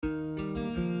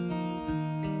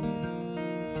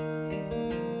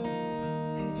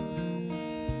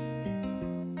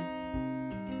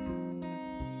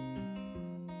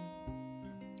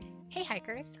Hey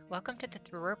hikers, welcome to the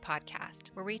Througher podcast,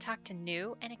 where we talk to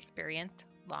new and experienced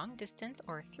long distance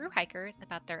or through hikers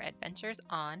about their adventures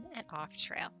on and off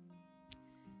trail.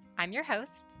 I'm your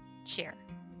host, Cheer.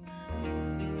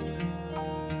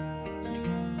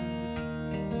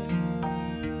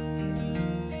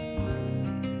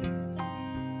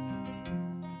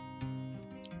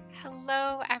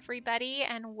 Hello, everybody,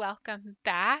 and welcome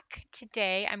back.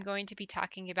 Today I'm going to be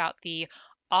talking about the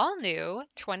all new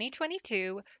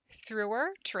 2022 Thrower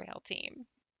Trail Team.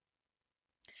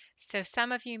 So,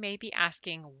 some of you may be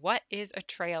asking, what is a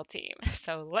trail team?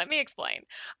 So, let me explain,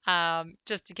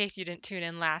 just in case you didn't tune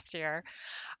in last year.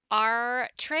 Our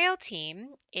trail team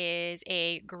is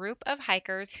a group of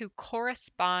hikers who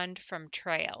correspond from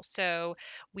trail. So,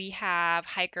 we have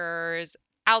hikers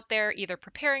out there either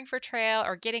preparing for trail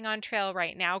or getting on trail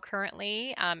right now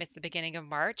currently. It's the beginning of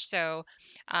March. So,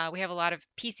 we have a lot of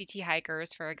PCT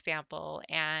hikers, for example,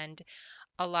 and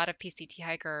a lot of PCT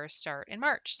hikers start in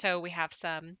March. So we have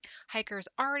some hikers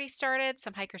already started,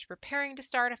 some hikers preparing to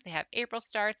start if they have April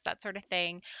starts, that sort of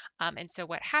thing. And so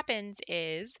what happens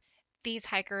is these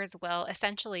hikers will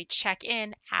essentially check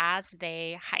in as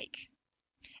they hike.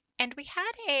 And we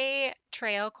had a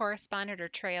trail correspondent or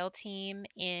trail team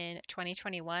in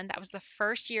 2021. That was the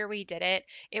first year we did it.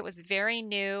 It was very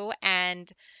new,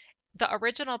 and the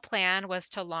original plan was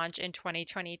to launch in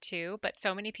 2022, but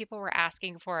so many people were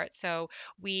asking for it. So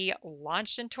we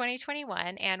launched in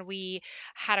 2021 and we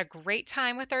had a great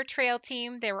time with our trail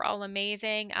team. They were all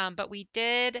amazing, but we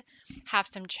did have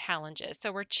some challenges.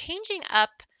 So we're changing up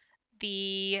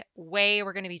the way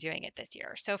we're going to be doing it this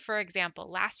year. So, for example,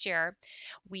 last year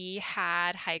we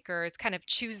had hikers kind of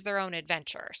choose their own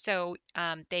adventure. So,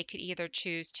 they could either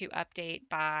choose to update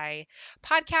by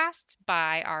podcast,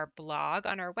 by our blog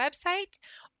on our website,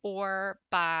 or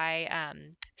by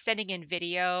sending in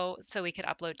video so we could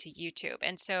upload to YouTube.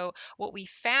 And so, what we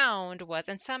found was,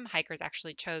 and some hikers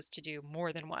actually chose to do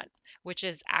more than one, which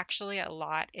is actually a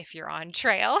lot if you're on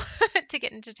trail to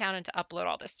get into town and to upload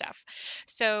all this stuff.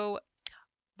 So,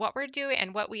 what we're doing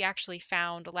and what we actually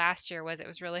found last year was it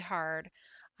was really hard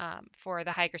for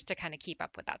the hikers to kind of keep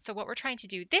up with that. So, what we're trying to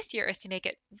do this year is to make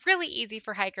it really easy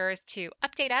for hikers to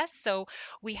update us. So,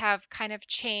 we have kind of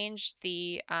changed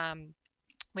the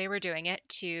way we're doing it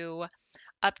to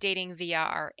updating via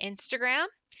our Instagram.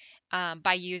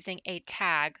 By using a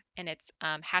tag, and it's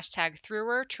hashtag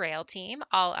Thrower Trail Team.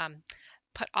 I'll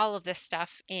put all of this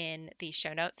stuff in the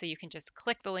show notes so you can just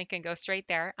click the link and go straight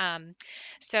there.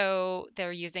 So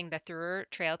they're using the Through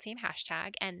Trail Team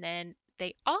hashtag, and then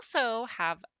they also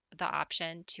have the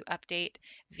option to update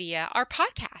via our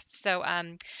podcast. So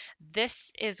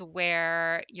this is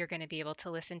where you're going to be able to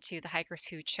listen to the hikers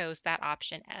who chose that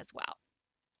option as well.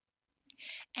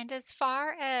 And as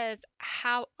far as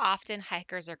how often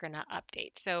hikers are going to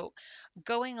update, so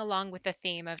going along with the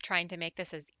theme of trying to make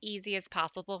this as easy as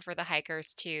possible for the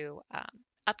hikers to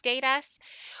update us,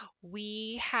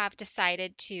 we have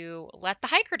decided to let the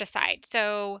hiker decide.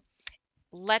 So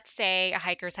let's say a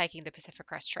hiker's hiking the Pacific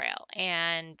Crest Trail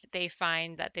and they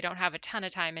find that they don't have a ton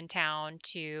of time in town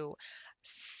to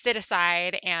sit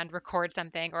aside and record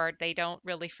something, or they don't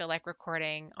really feel like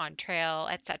recording on trail,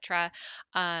 etc.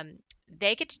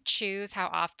 They get to choose how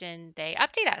often they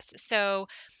update us. So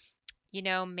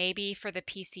maybe for the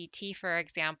PCT, for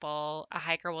example, a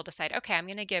hiker will decide, okay, I'm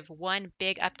going to give one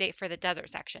big update for the desert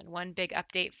section, one big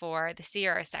update for the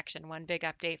Sierra section, one big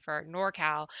update for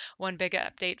NorCal, one big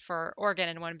update for Oregon,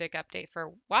 and one big update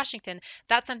for Washington.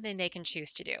 That's something they can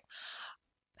choose to do.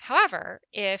 However,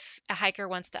 if a hiker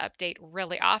wants to update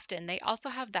really often, they also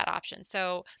have that option.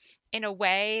 So, in a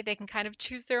way, they can kind of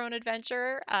choose their own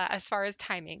adventure as far as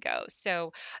timing goes.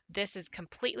 So, this is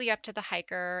completely up to the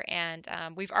hiker, and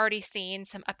we've already seen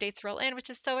some updates roll in, which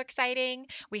is so exciting.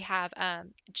 We have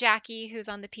Jackie, who's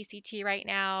on the PCT right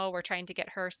now. We're trying to get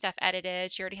her stuff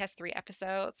edited. She already has 3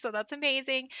 episodes, so that's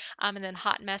amazing. And then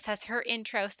Hot Mess has her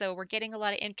intro, so we're getting a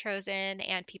lot of intros in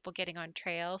and people getting on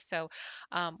trail. So,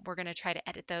 we're going to try to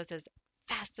edit those as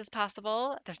fast as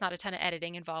possible. There's not a ton of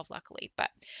editing involved, luckily, but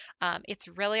it's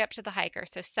really up to the hiker.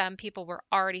 So some people we're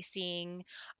already seeing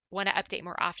want to update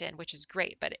more often, which is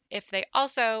great. But if they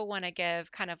also want to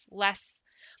give kind of less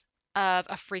of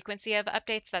a frequency of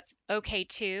updates, that's okay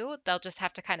too. They'll just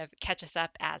have to kind of catch us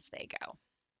up as they go.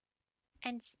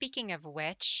 And speaking of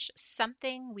which,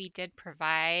 something we did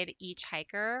provide each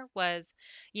hiker was,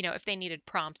 if they needed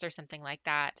prompts or something like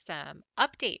that, some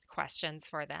update questions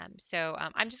for them. So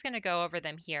I'm just going to go over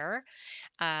them here,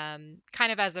 kind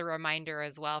of as a reminder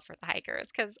as well for the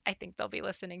hikers, because I think they'll be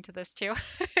listening to this too.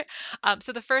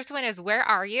 So the first one is, where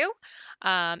are you?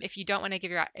 If you don't want to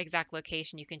give your exact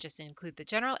location, you can just include the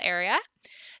general area.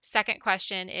 Second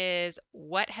question is,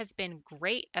 what has been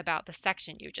great about the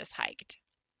section you just hiked?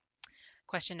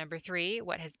 Question number three,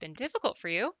 what has been difficult for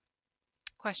you?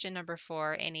 Question number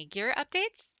four, any gear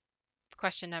updates?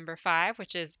 Question number five,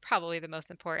 which is probably the most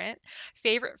important,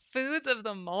 favorite foods of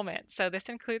the moment. So this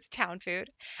includes town food.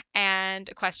 And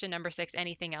question number six,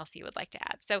 anything else you would like to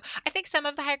add. So I think some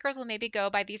of the hikers will maybe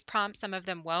go by these prompts, some of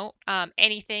them won't.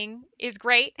 Anything is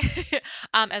great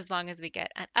as long as we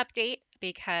get an update,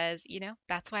 because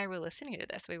that's why we're listening to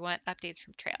this. We want updates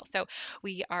from trail. So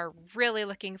we are really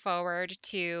looking forward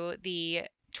to the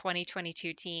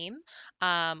 2022 team,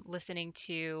 listening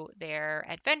to their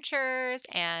adventures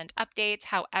and updates,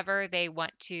 however they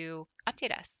want to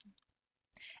update us.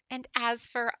 And as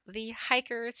for the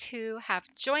hikers who have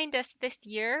joined us this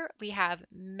year, we have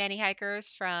many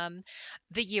hikers from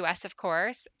the US, of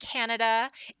course, Canada,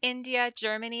 India,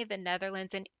 Germany, the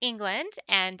Netherlands, and England,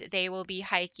 and they will be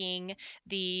hiking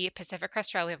the Pacific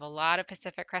Crest Trail. We have a lot of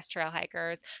Pacific Crest Trail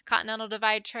hikers, Continental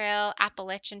Divide Trail,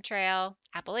 Appalachian Trail,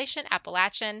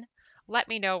 Appalachian. Let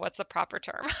me know what's the proper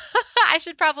term. I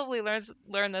should probably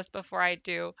learn this before I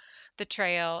do the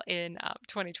trail in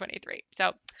 2023.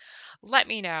 So let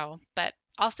me know. But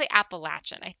I'll say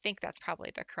Appalachian. I think that's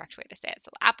probably the correct way to say it.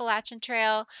 So Appalachian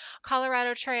Trail,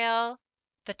 Colorado Trail,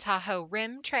 the Tahoe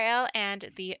Rim Trail,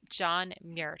 and the John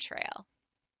Muir Trail.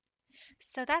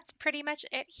 So that's pretty much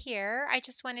it here. I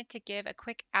just wanted to give a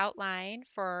quick outline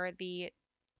for the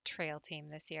trail team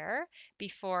this year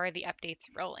before the updates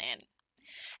roll in.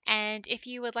 And if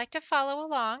you would like to follow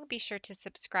along, be sure to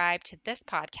subscribe to this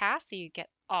podcast so you get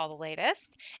all the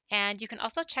latest. And you can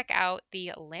also check out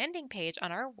the landing page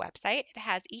on our website. It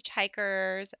has each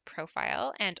hiker's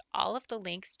profile and all of the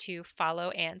links to follow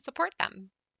and support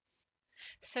them.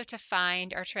 So to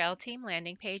find our trail team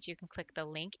landing page, you can click the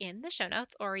link in the show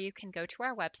notes, or you can go to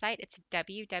our website. It's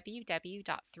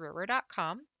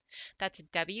www.thrower.com. That's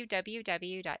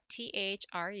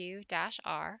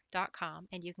www.thru-r.com,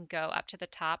 and you can go up to the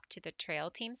top to the trail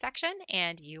team section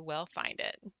and you will find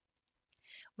it.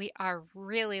 We are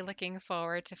really looking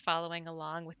forward to following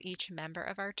along with each member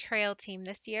of our trail team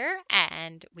this year,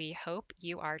 and we hope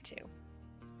you are too.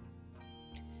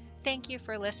 Thank you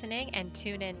for listening, and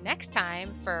tune in next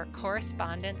time for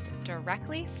correspondence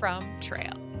directly from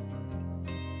trail.